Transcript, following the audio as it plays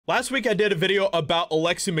Last week I did a video about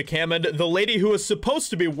Alexi McCammond, the lady who was supposed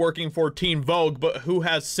to be working for Teen Vogue, but who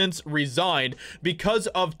has since resigned because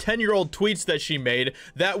of 10-year-old tweets that she made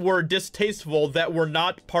that were distasteful, that were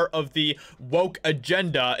not part of the woke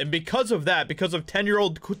agenda. And because of that, because of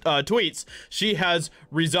 10-year-old tweets, she has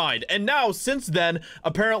resigned. And now, since then,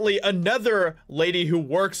 apparently another lady who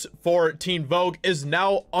works for Teen Vogue is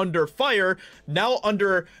now under fire, now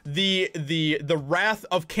under the wrath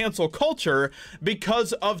of cancel culture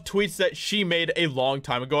because of tweets that she made a long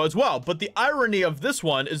time ago as well. But the irony of this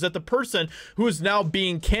one is that the person who is now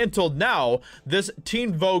being canceled now, this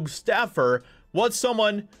Teen Vogue staffer, was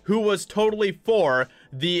someone who was totally for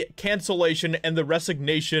the cancellation and the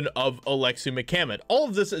resignation of Alexi McCammond. All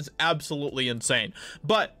of this is absolutely insane.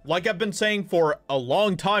 But like I've been saying for a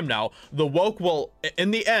long time now, the woke will,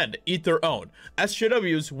 in the end, eat their own.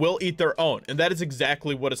 SJWs will eat their own. And that is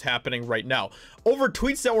exactly what is happening right now. Over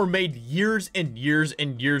tweets that were made years and years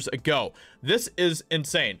and years ago. This is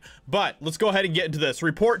insane. But let's go ahead and get into this.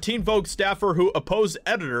 Report: Teen Vogue staffer who opposed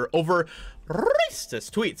editor over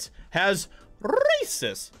racist tweets has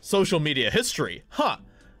racist social media history. A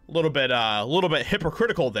little bit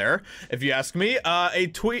hypocritical there, if you ask me. A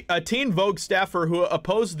Teen Vogue staffer who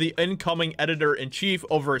opposed the incoming editor-in-chief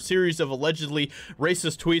over a series of allegedly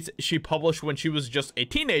racist tweets she published when she was just a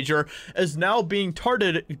teenager is now being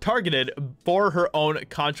targeted for her own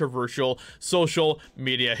controversial social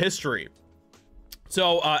media history.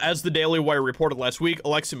 So, as the Daily Wire reported last week,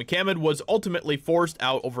 Alexi McCammond was ultimately forced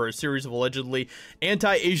out over a series of allegedly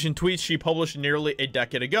anti-Asian tweets she published nearly a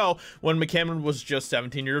decade ago when McCammond was just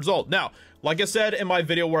 17 years old. Now, like I said in my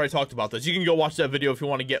video where I talked about this, you can go watch that video if you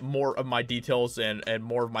want to get more of my details and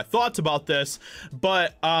more of my thoughts about this.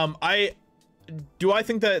 But, I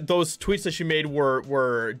think that those tweets that she made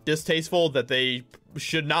were distasteful, that they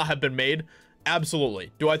should not have been made?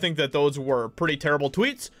 Absolutely. Do I think that those were pretty terrible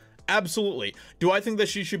tweets? Absolutely. Do I think that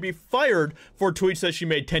she should be fired for tweets that she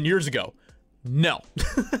made 10 years ago? No.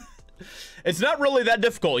 It's not really that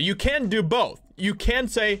difficult. You can do both. You can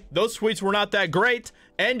say those tweets were not that great,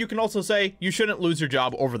 and you can also say you shouldn't lose your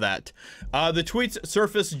job over that. The tweets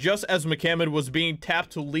surfaced just as McCammond was being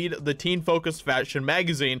tapped to lead the teen-focused fashion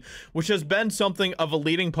magazine, which has been something of a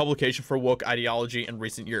leading publication for woke ideology in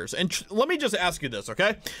recent years. And let me just ask you this,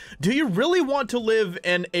 okay? Do you really want to live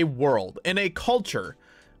in a world, in a culture,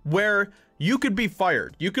 where you could be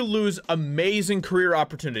fired, you could lose amazing career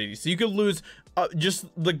opportunities, you could lose just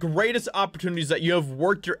the greatest opportunities that you have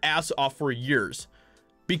worked your ass off for years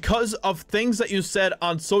because of things that you said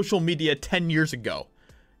on social media 10 years ago?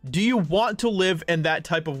 Do you want to live in that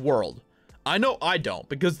type of world? I know I don't,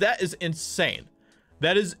 because that is insane.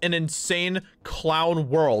 That is an insane clown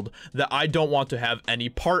world that I don't want to have any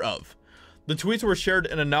part of. The tweets were shared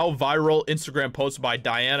in a now viral Instagram post by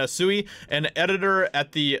Diana Sui, an editor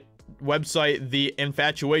at the website The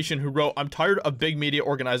Infatuation, who wrote, "I'm tired of big media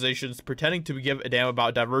organizations pretending to give a damn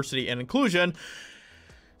about diversity and inclusion."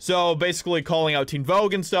 So basically calling out Teen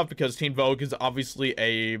Vogue and stuff, because Teen Vogue is obviously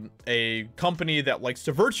a company that likes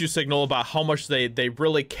to virtue signal about how much they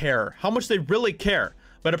really care. How much they really care.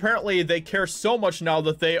 But apparently they care so much now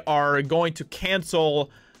that they are going to cancel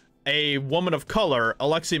a woman of color,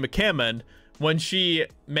 Alexi McCammond, when she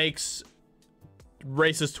makes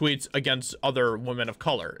racist tweets against other women of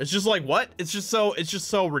color. It's just like, what? It's just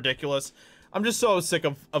so ridiculous. I'm just so sick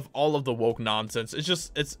of all of the woke nonsense. It's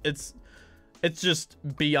just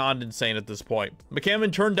beyond insane at this point.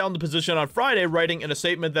 McCammond turned down the position on Friday, writing in a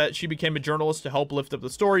statement that she became a journalist to help lift up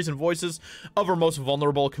the stories and voices of our most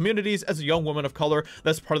vulnerable communities. As a young woman of color,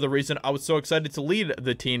 that's part of the reason I was so excited to lead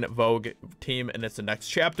the Teen Vogue team in its next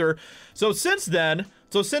chapter. So since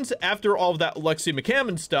after all of that Alexi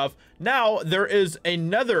McCammond stuff, now there is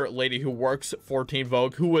another lady who works for Teen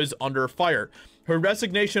Vogue who is under fire. Her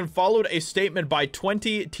resignation followed a statement by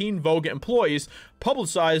 20 Teen Vogue employees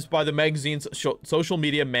publicized by the magazine's social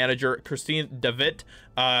media manager, Christine Davitt,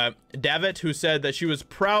 who said that she was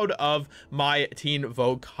proud of my Teen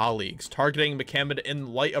Vogue colleagues, targeting McCammond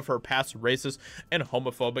in light of her past racist and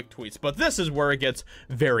homophobic tweets. But this is where it gets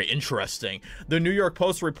very interesting. The New York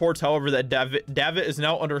Post reports, however, that Davitt is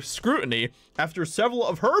now under scrutiny after several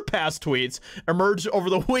of her past tweets emerged over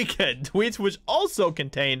the weekend. Tweets which also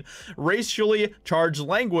contain racially charged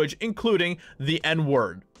language, including the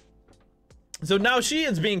N-word. So now she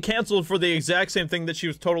is being canceled for the exact same thing that she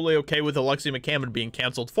was totally okay with Alexi McCammond being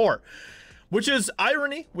canceled for. Which is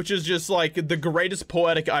irony, which is just like the greatest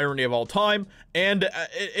poetic irony of all time. And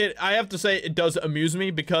I have to say, it does amuse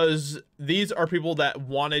me, because these are people that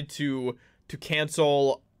wanted to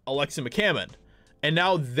cancel Alexi McCammond. And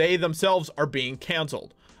now they themselves are being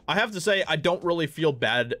canceled. I have to say, I don't really feel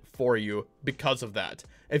bad for you because of that.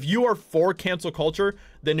 If you are for cancel culture,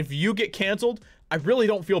 then if you get canceled, I really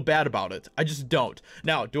don't feel bad about it. I just don't.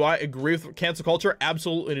 Now, do I agree with cancel culture?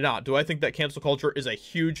 Absolutely not. Do I think that cancel culture is a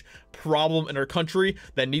huge problem in our country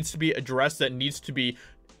that needs to be addressed, that needs to be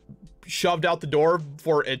shoved out the door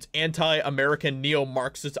for its anti-American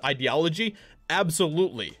neo-Marxist ideology?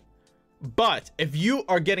 Absolutely. But if you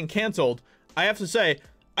are getting canceled, I have to say,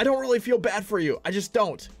 I don't really feel bad for you. I just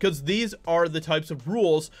don't, because these are the types of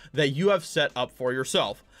rules that you have set up for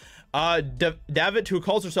yourself. David, who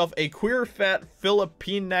calls herself a queer fat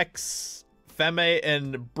Filipinx femme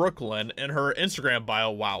in Brooklyn in her Instagram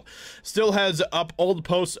bio, wow, still has up old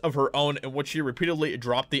posts of her own in which she repeatedly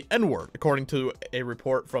dropped the N-word, according to a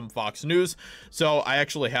report from Fox News. So I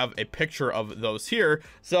actually have a picture of those here.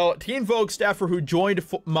 So Teen Vogue staffer who joined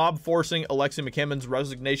mob forcing Alexi McCammon's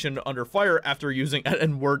resignation under fire after using an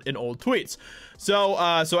N-word in old tweets. So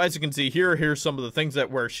as you can see here, here's some of the things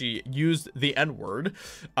where she used the N-word,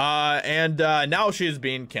 and now she is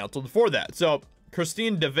being canceled for that. So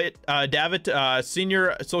Christine David,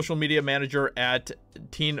 senior social media manager at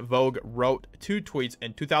Teen Vogue, wrote 2 tweets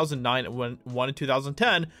in 2009 and one in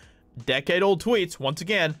 2010. Decade-old tweets. Once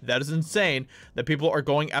again, that is insane that people are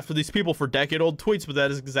going after these people for decade-old tweets, but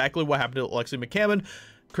that is exactly what happened to Alexi McCammon.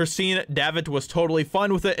 Christine Davitt was totally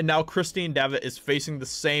fine with it, and now Christine Davitt is facing the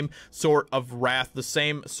same sort of wrath, the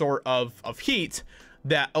same sort of heat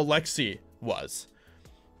that Alexi was.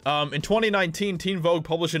 In 2019, Teen Vogue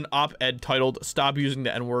published an op-ed titled "Stop Using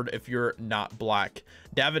the N-Word If You're Not Black."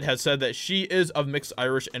 Davitt has said that she is of mixed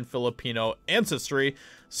Irish and Filipino ancestry.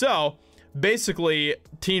 So basically,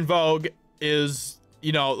 Teen Vogue is,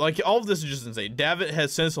 you know, like, all of this is just insane. Davitt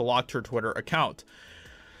has since locked her Twitter account.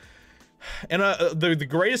 And the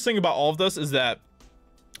greatest thing about all of this is that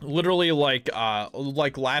literally like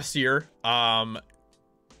last year,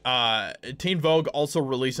 Teen Vogue also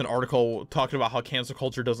released an article talking about how cancel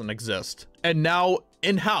culture doesn't exist. And now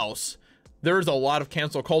in-house, there's a lot of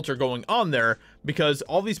cancel culture going on there because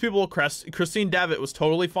all these people, Christine Davitt was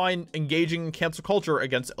totally fine engaging in cancel culture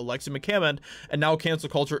against Alexi McCammon, and now cancel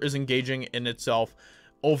culture is engaging in itself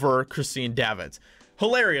over Christine Davitt.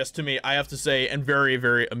 Hilarious to me, I have to say, and very,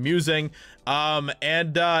 very amusing.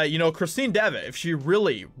 You know, Christine Davitt, if she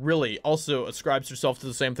really, really also ascribes herself to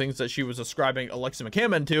the same things that she was ascribing Alexi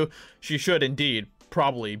McCammon to, she should indeed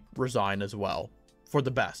probably resign as well. For the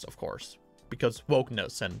best, of course, because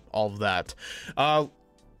wokeness and all of that.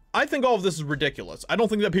 I think all of this is ridiculous. I don't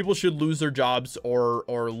think that people should lose their jobs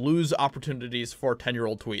or lose opportunities for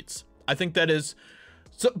 10-year-old tweets. I think that is...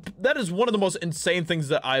 So that is one of the most insane things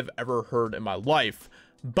that I've ever heard in my life,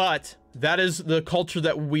 but that is the culture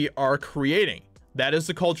that we are creating. That is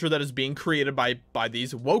the culture that is being created by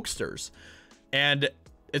these wokesters. And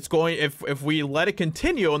it's going, if we let it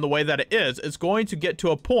continue in the way that it is, it's going to get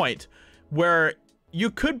to a point where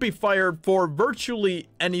you could be fired for virtually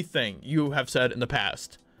anything you have said in the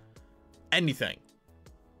past. Anything.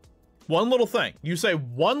 One little thing. You say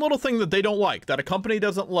one little thing that they don't like, that a company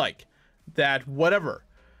doesn't like, that whatever,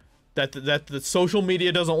 that the social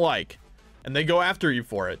media doesn't like, and they go after you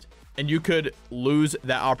for it, and you could lose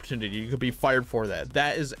that opportunity. You could be fired for that.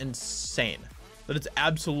 That is insane. That is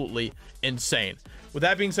absolutely insane. With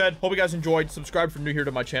that being said, hope you guys enjoyed. Subscribe if you're new here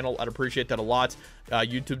to my channel. I'd appreciate that a lot.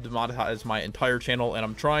 YouTube demonetized my entire channel, and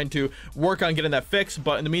I'm trying to work on getting that fixed.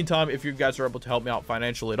 But in the meantime, if you guys are able to help me out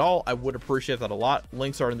financially at all, I would appreciate that a lot.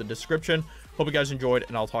 Links are in the description. Hope you guys enjoyed,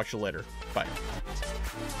 and I'll talk to you later. Bye.